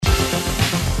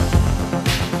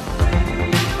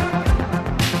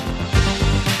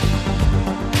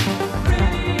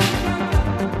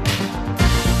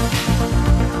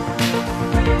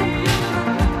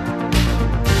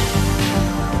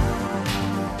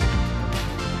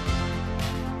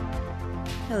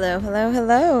Hello, hello,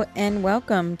 hello, and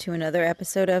welcome to another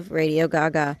episode of Radio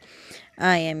Gaga.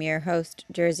 I am your host,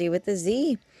 Jersey with a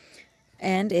Z,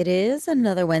 and it is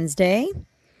another Wednesday,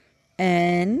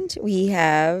 and we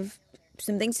have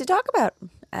some things to talk about,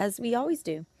 as we always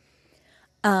do.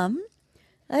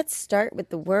 Let's start with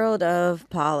the world of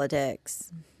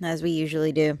politics, as we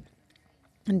usually do.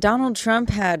 Donald Trump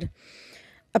had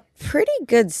a pretty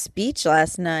good speech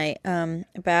last night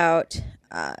about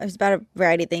it was about a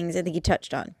variety of things. I think he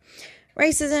touched on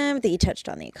racism. I think he touched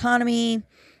on the economy.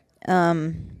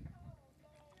 It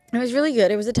was really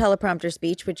good. It was a teleprompter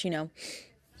speech, which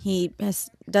he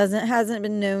hasn't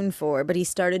been known for, but he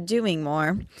started doing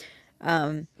more,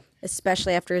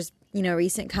 especially after his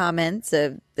recent comments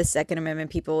of the Second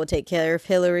Amendment. People will take care of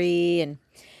Hillary and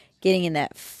getting in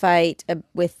that fight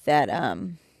with that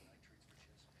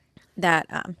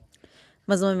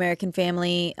Muslim American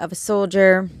family of a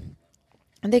soldier.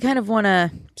 And they kind of want to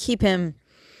keep him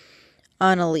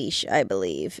on a leash, I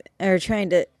believe, or trying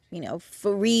to,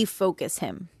 refocus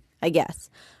him, I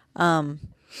guess.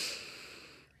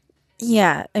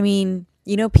 Yeah, I mean,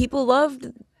 people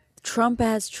loved Trump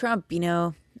as Trump,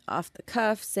 off the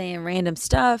cuff, saying random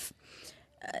stuff.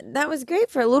 That was great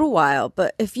for a little while,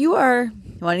 but if you are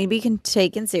wanting to be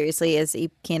taken seriously as a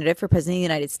candidate for president of the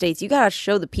United States, you got to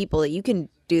show the people that you can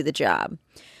do the job,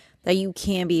 that you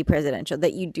can be presidential,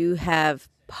 that you do have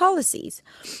policies.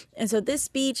 And so this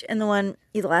speech and the one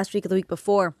either last week or the week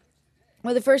before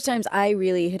were the first times I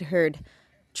really had heard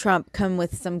Trump come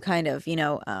with some kind of,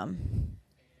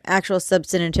 actual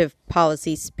substantive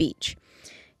policy speech.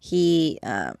 He,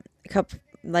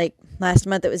 last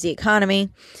month it was the economy.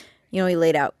 He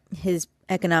laid out his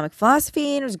economic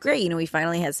philosophy, and it was great. We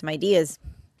finally had some ideas.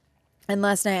 And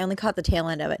last night I only caught the tail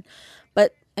end of it.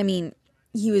 But, I mean,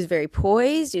 he was very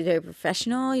poised. He was very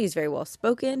professional. He was very well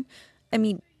spoken. I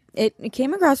mean, it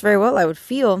came across very well, I would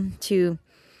feel, to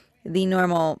the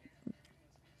normal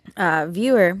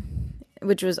viewer,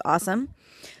 which was awesome.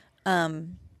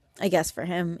 I guess for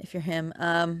him, if you're him.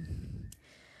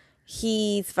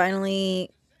 He's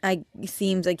finally,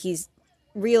 seems like he's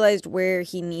realized where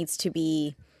he needs to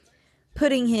be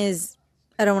putting his,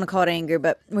 I don't want to call it anger,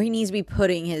 but where he needs to be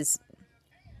putting his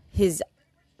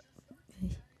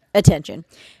attention.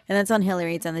 And that's on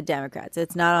Hillary, it's on the Democrats.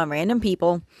 It's not on random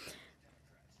people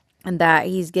and that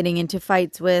he's getting into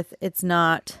fights with. It's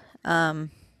not,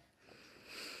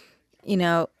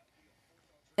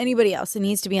 anybody else. It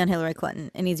needs to be on Hillary Clinton.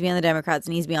 It needs to be on the Democrats.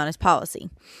 It needs to be on his policy.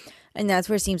 And that's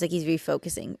where it seems like he's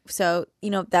refocusing. So,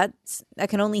 that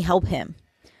can only help him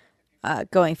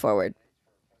going forward.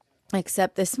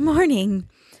 Except this morning,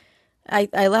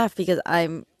 I laugh because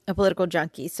I'm a political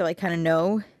junkie, so I kind of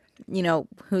know,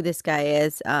 who this guy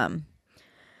is.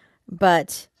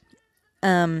 But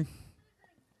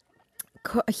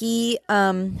he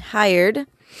hired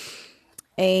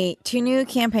two new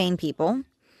campaign people.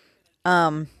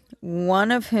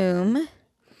 One of whom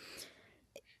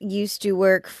used to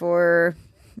work for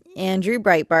Andrew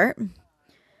Breitbart,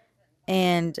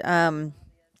 and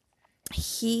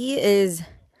he is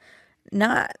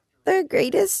not the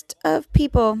greatest of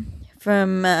people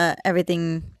from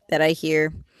everything that I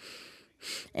hear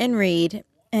and read.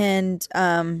 And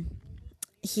what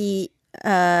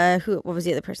was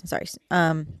the other person? Sorry.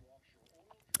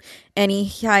 And he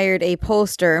hired a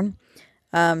pollster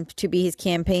to be his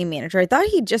campaign manager. I thought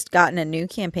he'd just gotten a new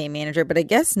campaign manager, but I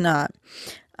guess not.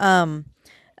 Kellyanne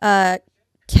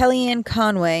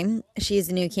Conway, she's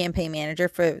the new campaign manager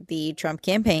for the Trump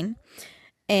campaign.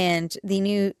 And the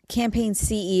new campaign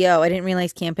CEO, I didn't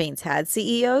realize campaigns had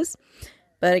CEOs,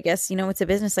 but I guess, it's a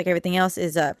business like everything else,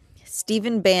 is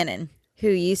Stephen Bannon, who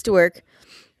used to work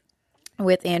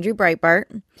with Andrew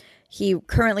Breitbart. He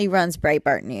currently runs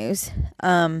Breitbart News.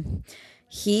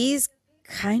 He's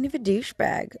kind of a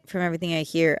douchebag from everything I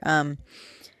hear.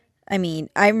 I mean,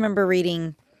 I remember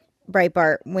reading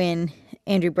Breitbart when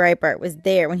Andrew Breitbart was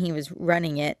there, when he was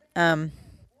running it. And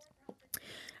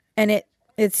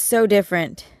it's so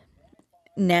different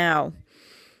now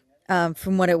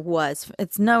from what it was.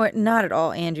 It's not at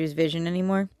all Andrew's vision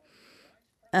anymore.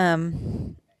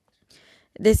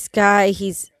 This guy,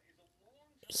 he's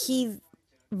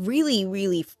really,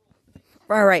 really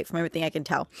far right from everything I can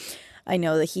tell. I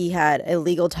know that he had a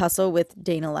legal tussle with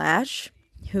Dana Lash,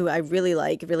 who I really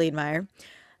like, really admire.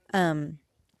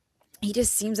 He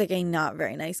just seems like a not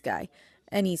very nice guy.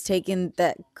 And he's taken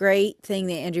that great thing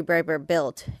that Andrew Breitbart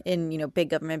built in, big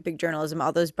government, big journalism,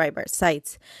 all those Breitbart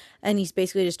sites. And he's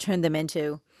basically just turned them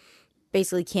into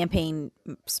basically campaign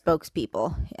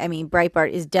spokespeople. I mean,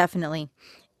 Breitbart is definitely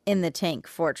in the tank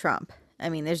for Trump. I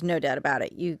mean, there's no doubt about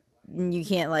it. You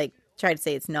can't try to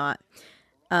say it's not.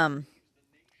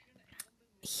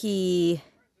 he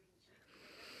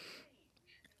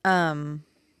um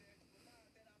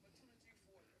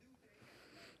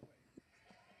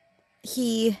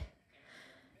he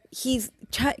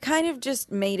kind of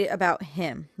just made it about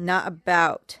him, not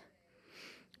about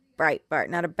Breitbart,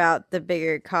 not about the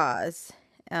bigger cause,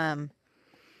 um,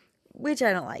 which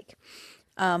I don't like.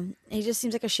 He just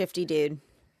seems like a shifty dude,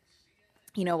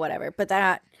 whatever. But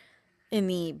that in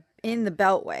the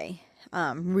Beltway,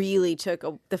 really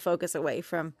took the focus away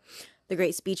from the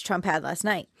great speech Trump had last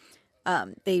night.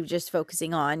 They just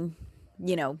focusing on,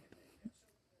 you know,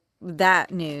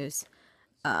 that news.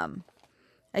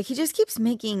 Like he just keeps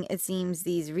making, it seems,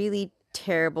 these really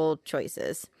terrible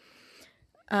choices.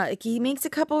 Like he makes a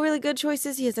couple really good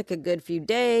choices. He has like a good few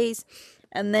days,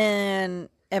 and then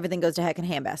everything goes to heck in a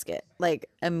handbasket, like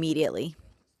immediately.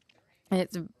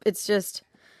 And it's just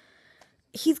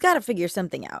he's got to figure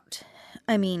something out.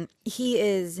 I mean, he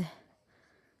is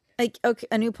like, okay,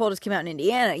 a new poll just came out in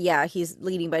Indiana. Yeah, he's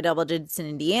leading by double digits in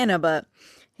Indiana, but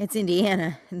it's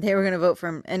Indiana. They were going to vote for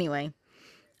him anyway.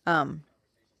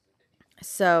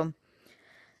 So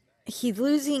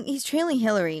he's trailing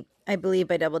Hillary, I believe,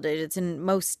 by double digits in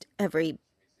most every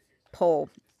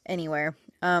poll anywhere.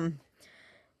 And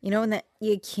that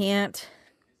you can't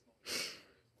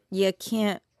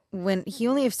when he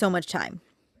only has so much time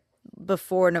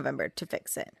before November to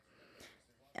fix it.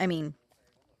 I mean,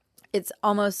 it's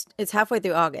halfway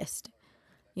through August.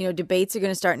 Debates are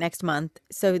going to start next month,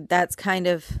 so that's kind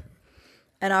of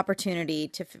an opportunity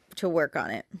to work on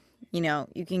it.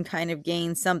 You can kind of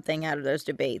gain something out of those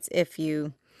debates if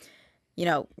you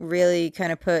really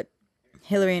kind of put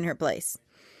Hillary in her place.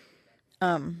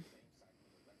 So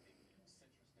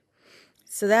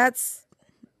that's,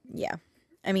 yeah.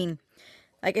 I mean,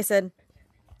 like I said,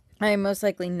 I am most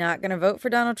likely not going to vote for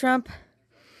Donald Trump.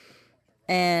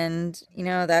 And,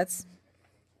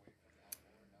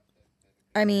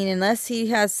 unless he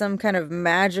has some kind of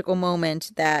magical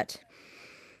moment that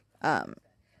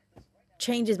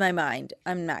changes my mind,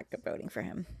 I'm not voting for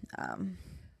him.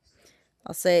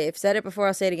 I've said it before,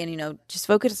 I'll say it again, just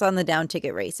focus on the down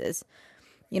ticket races.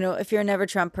 If you're a never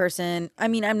Trump person,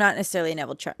 I'm not necessarily a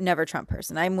never Trump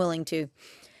person. I'm willing to,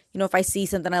 if I see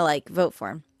something I like, vote for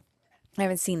him. I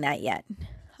haven't seen that yet.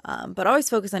 But always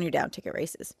focus on your down ticket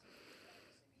races.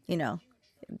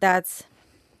 That's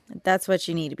what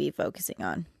you need to be focusing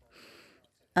on.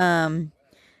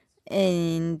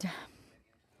 And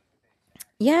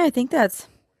yeah, I think that's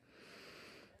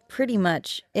pretty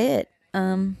much it.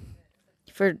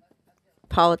 For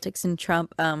politics and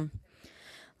Trump.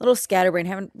 Little scatterbrained.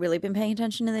 Haven't really been paying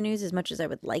attention to the news as much as I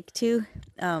would like to.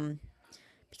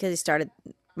 Because I started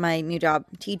my new job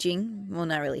teaching. Well,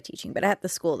 not really teaching, but at the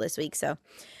school this week. So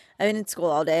I've been in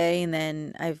school all day, and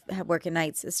then I've had working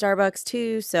nights at Starbucks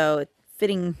too. So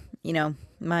fitting,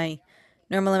 my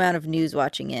normal amount of news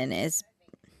watching in is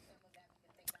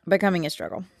becoming a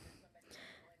struggle.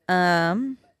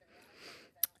 And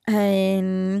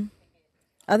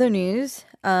other news,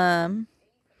 I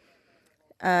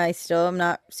still am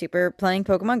not super playing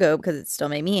Pokemon Go because it still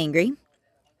made me angry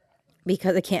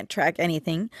because I can't track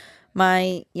anything.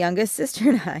 My youngest sister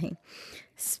and I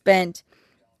spent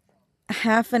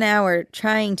half an hour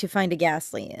trying to find a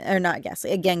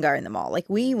Gengar in the mall. Like,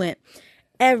 we went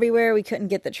everywhere. We couldn't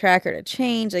get the tracker to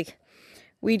change. Like,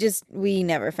 we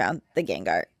never found the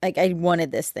Gengar. Like, I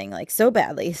wanted this thing, like, so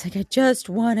badly. It's like, I just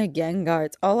want a Gengar.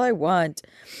 It's all I want.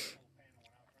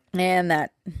 And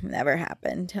that never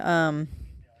happened.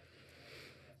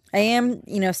 I am,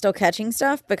 still catching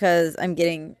stuff because I'm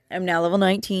now level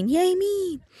 19. Yay,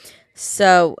 me!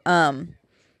 So,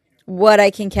 what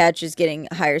I can catch is getting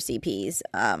higher CPs.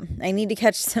 I need to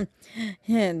catch some,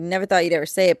 never thought you'd ever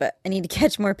say it, but I need to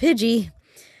catch more Pidgey.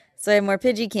 So I have more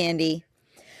Pidgey candy.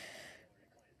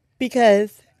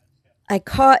 Because I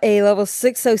caught a level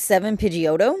 607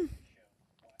 Pidgeotto.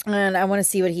 And I want to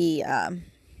see what he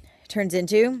turns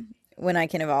into when I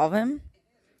can evolve him.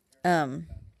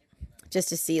 Just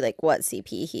to see, like, what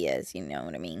CP he is, you know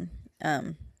what I mean?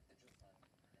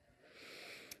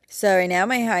 So right now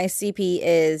my highest CP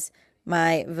is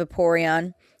my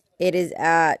Vaporeon. It is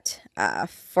at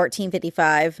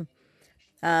 1455.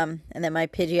 And then my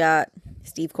Pidgeot,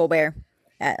 Steve Colbert,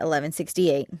 at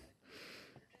 1168.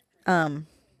 And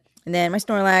then my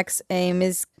Snorlax,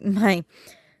 my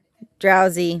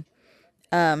Drowsy,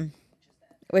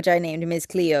 which I named Ms.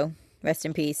 Cleo, rest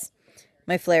in peace.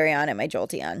 My Flareon and my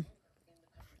Jolteon.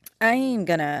 I am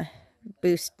gonna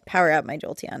power up my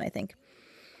Jolteon, I think.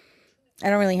 I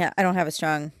don't have a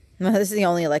strong, well, this is the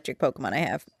only electric Pokemon I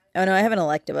have. Oh no, I have an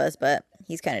Electabuzz, but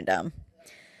he's kind of dumb.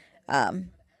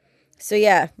 So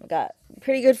yeah, got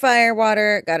pretty good fire,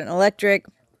 water, got an electric.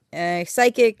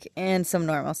 psychic, and some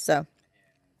normal. So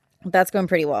that's going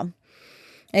pretty well,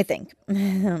 I think.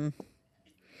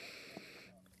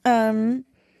 um,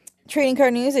 Trading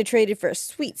card news. I traded for a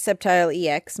sweet Sceptile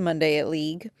EX Monday at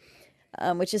League,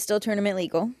 which is still tournament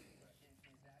legal.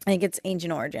 I think it's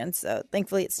Ancient Origins, so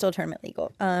thankfully it's still tournament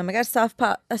legal. I got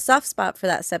a soft spot for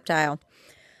that Sceptile.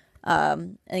 I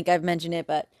think I've mentioned it,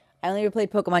 but I only ever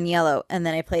played Pokemon Yellow, and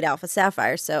then I played Alpha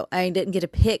Sapphire, so I didn't get to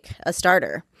pick a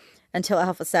starter until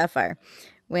Alpha Sapphire,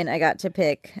 when I got to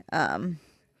pick Trico,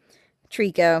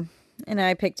 and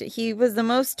I picked it. He was the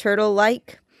most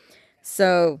turtle-like,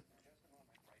 so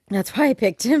that's why I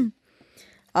picked him.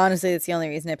 Honestly, that's the only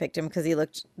reason I picked him, because he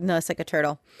looked most like a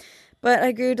turtle. But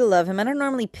I grew to love him. I don't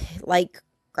normally like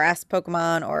grass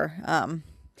Pokemon or,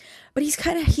 but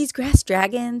he's grass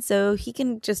dragon, so he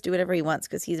can just do whatever he wants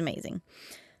because he's amazing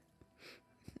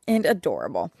and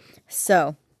adorable.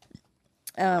 So,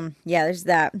 yeah, there's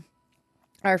that.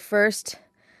 Our first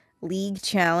league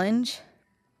challenge,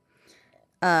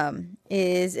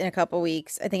 is in a couple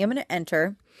weeks. I think I'm going to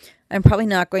enter. I'm probably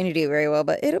not going to do very well,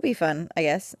 but it'll be fun, I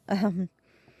guess.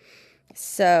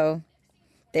 So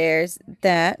there's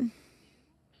that.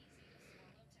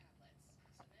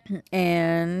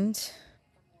 And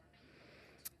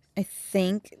I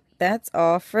think that's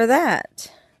all for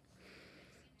that.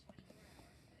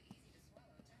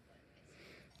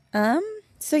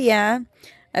 So yeah,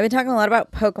 I've been talking a lot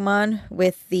about Pokemon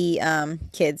with the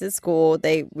kids at school.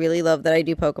 They really love that I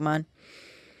do Pokemon.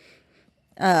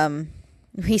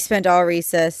 We spent all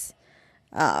recess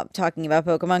talking about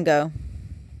Pokemon Go.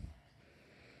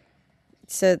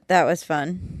 So that was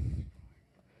fun.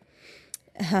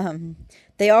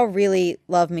 They all really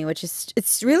love me, which is,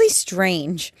 it's really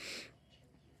strange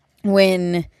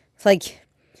when it's like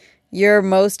you're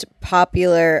most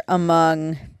popular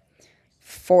among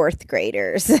fourth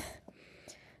graders.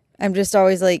 I'm just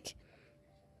always like,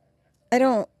 I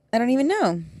don't even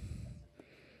know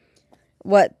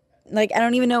what, like, I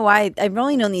don't even know why. I've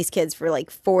only known these kids for like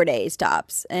 4 days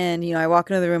tops. And, I walk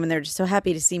into the room and they're just so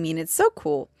happy to see me. And it's so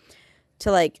cool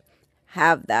to like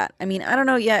have that. I mean, I don't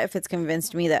know yet if it's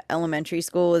convinced me that elementary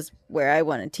school is where I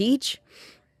want to teach.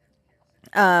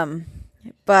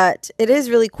 But it is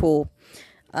really cool.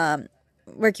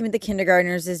 Working with the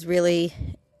kindergartners is really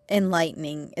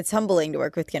enlightening. It's humbling to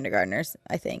work with kindergartners,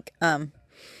 I think. But,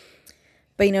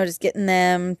 just getting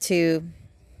them to,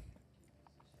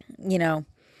 they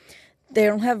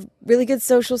don't have really good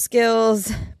social skills.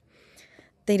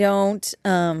 They don't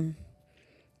have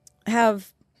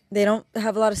a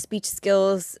lot of speech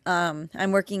skills.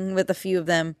 I'm working with a few of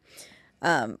them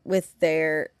with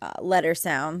their letter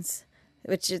sounds,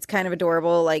 which is kind of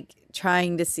adorable, like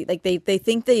trying to see, like they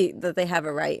think that they have it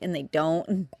right and they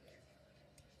don't.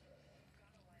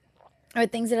 Or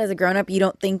things that as a grown-up you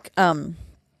don't think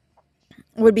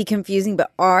would be confusing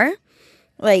but are.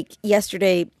 Like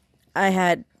yesterday I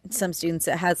had some students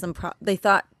that had they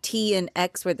thought T and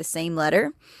X were the same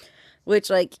letter, which,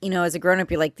 like, as a grown-up,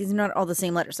 you're like, these are not all the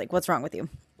same letters. Like, what's wrong with you?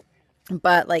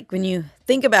 But, like, when you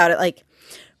think about it, like,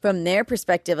 from their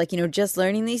perspective, like, just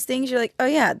learning these things, you're like, oh,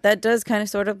 yeah, that does kind of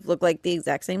sort of look like the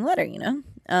exact same letter,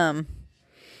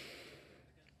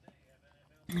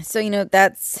 So,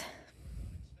 that's,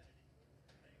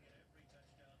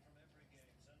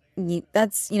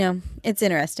 it's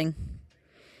interesting.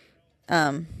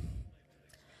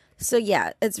 So,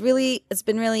 yeah, it's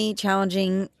been really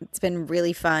challenging. It's been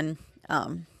really fun.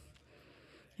 It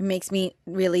makes me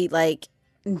really, like,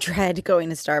 dread going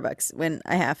to Starbucks when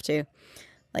I have to.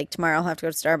 Like, tomorrow I'll have to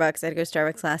go to Starbucks. I had to go to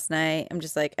Starbucks last night. I'm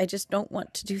just like, I just don't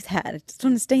want to do that. I just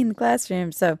want to stay in the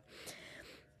classroom. So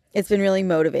it's been really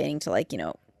motivating to, like,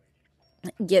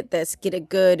 get a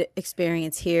good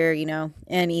experience here,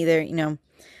 and either,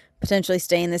 potentially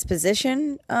stay in this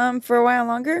position for a while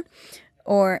longer,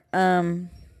 or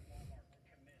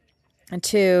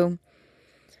to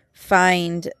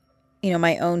find,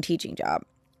 my own teaching job,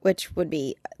 which would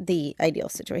be the ideal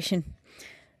situation.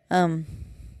 So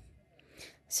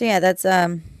yeah,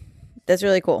 that's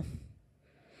really cool.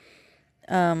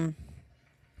 Let's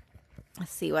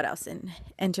see what else in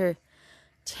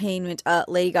entertainment.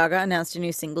 Lady Gaga announced a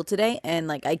new single today, and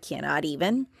like I cannot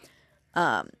even.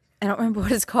 I don't remember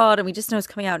what it's called, and we just know it's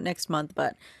coming out next month.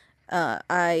 But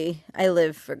I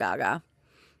live for Gaga.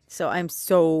 So I'm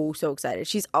so excited.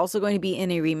 She's also going to be in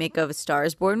a remake of A Star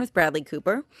is Born with Bradley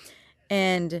Cooper.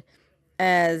 And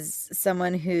as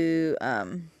someone who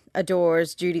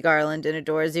adores Judy Garland and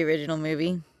adores the original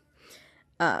movie,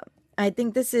 I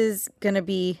think this is going to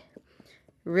be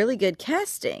really good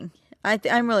casting.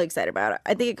 I'm really excited about it.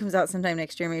 I think it comes out sometime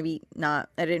next year, maybe not.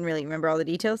 I didn't really remember all the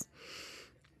details.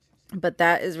 but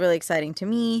that is really exciting to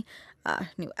me.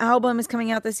 New album is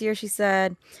coming out this year, she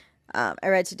said. I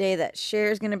read today that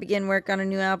Cher's going to begin work on a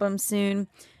new album soon,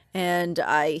 and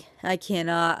I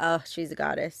cannot. Oh, she's a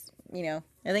goddess. I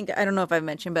don't know if I've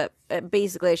mentioned, but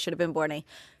basically, I should have been born a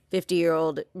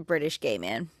 50-year-old British gay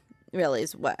man. Really,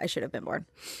 is what I should have been born.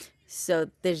 So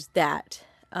there's that.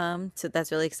 So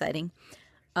that's really exciting.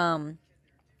 I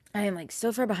am like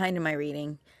so far behind in my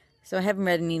reading, so I haven't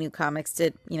read any new comics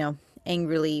to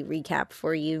angrily recap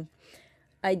for you.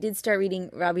 I did start reading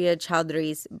Rabia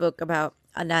Chaudhry's book about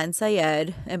Adnan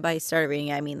Syed, and by started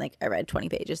reading, I mean like I read 20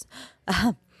 pages.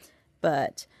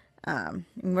 But I'm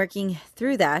working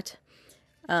through that.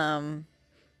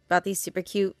 Bought these super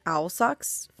cute owl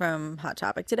socks from Hot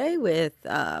Topic today with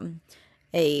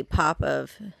a Hot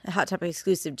Topic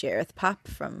exclusive Jareth pop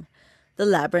from the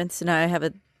Labyrinth. So now I have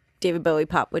a David Bowie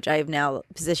pop, which I have now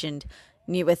positioned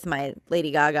near with my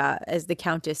Lady Gaga as the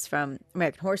Countess from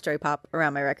American Horror Story pop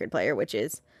around my record player, which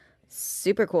is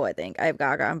super cool. I think I have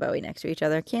Gaga and Bowie next to each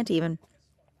other. Can't even.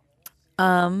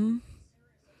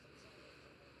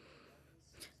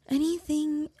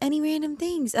 Any random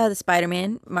things. The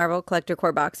Spider-Man Marvel Collector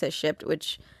Core box has shipped,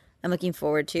 which I'm looking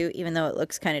forward to, even though it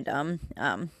looks kind of dumb.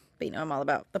 But I'm all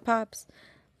about the pops.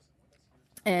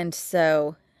 And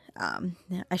so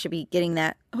I should be getting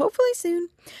that hopefully soon.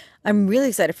 I'm really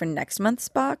excited for next month's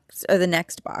box, or the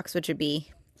next box, which would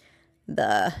be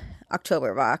the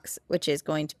October box, which is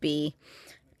going to be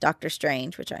Doctor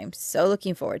Strange, which I'm so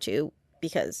looking forward to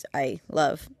because I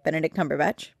love Benedict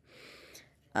Cumberbatch.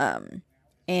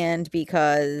 And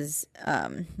because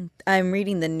I'm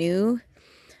reading the new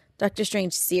Doctor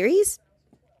Strange series,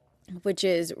 which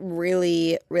is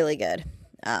really, really good.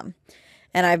 And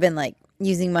I've been like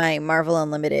using my Marvel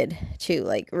Unlimited to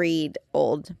like read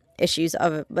old issues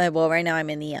of it. Well, right now I'm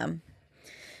in the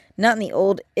not in the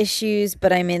old issues,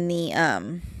 but I'm in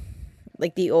the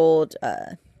like the old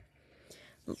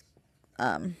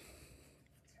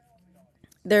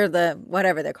they're the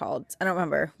whatever they're called. I don't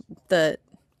remember.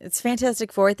 It's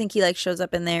Fantastic Four. I think he like shows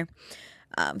up in there.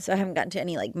 So I haven't gotten to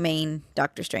any like main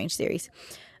Doctor Strange series.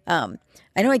 I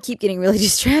know I keep getting really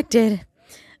distracted.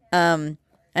 I'm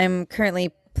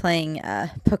currently playing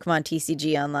Pokemon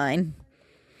TCG online.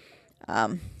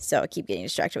 So I keep getting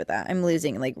distracted with that. I'm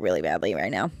losing like really badly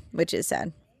right now, which is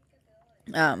sad.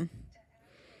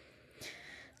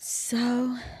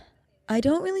 So I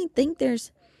don't really think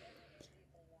there's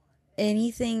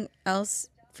anything else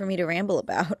for me to ramble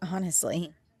about,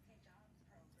 honestly.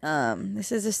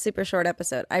 This is a super short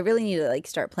episode. I really need to like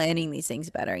start planning these things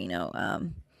better,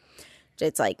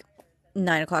 It's like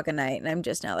 9 o'clock at night and I'm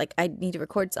just now like, I need to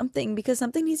record something because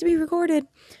something needs to be recorded.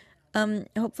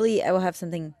 Hopefully I will have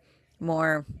something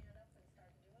more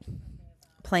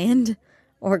planned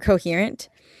or coherent,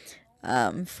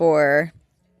 for,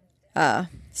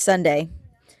 Sunday.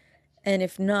 And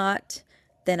if not,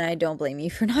 then I don't blame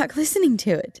you for not listening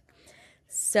to it.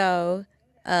 So,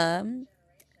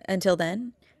 until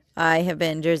then, I have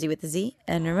been Jersey with the Z,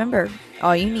 and remember,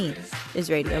 all you need is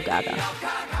Radio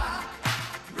Gaga.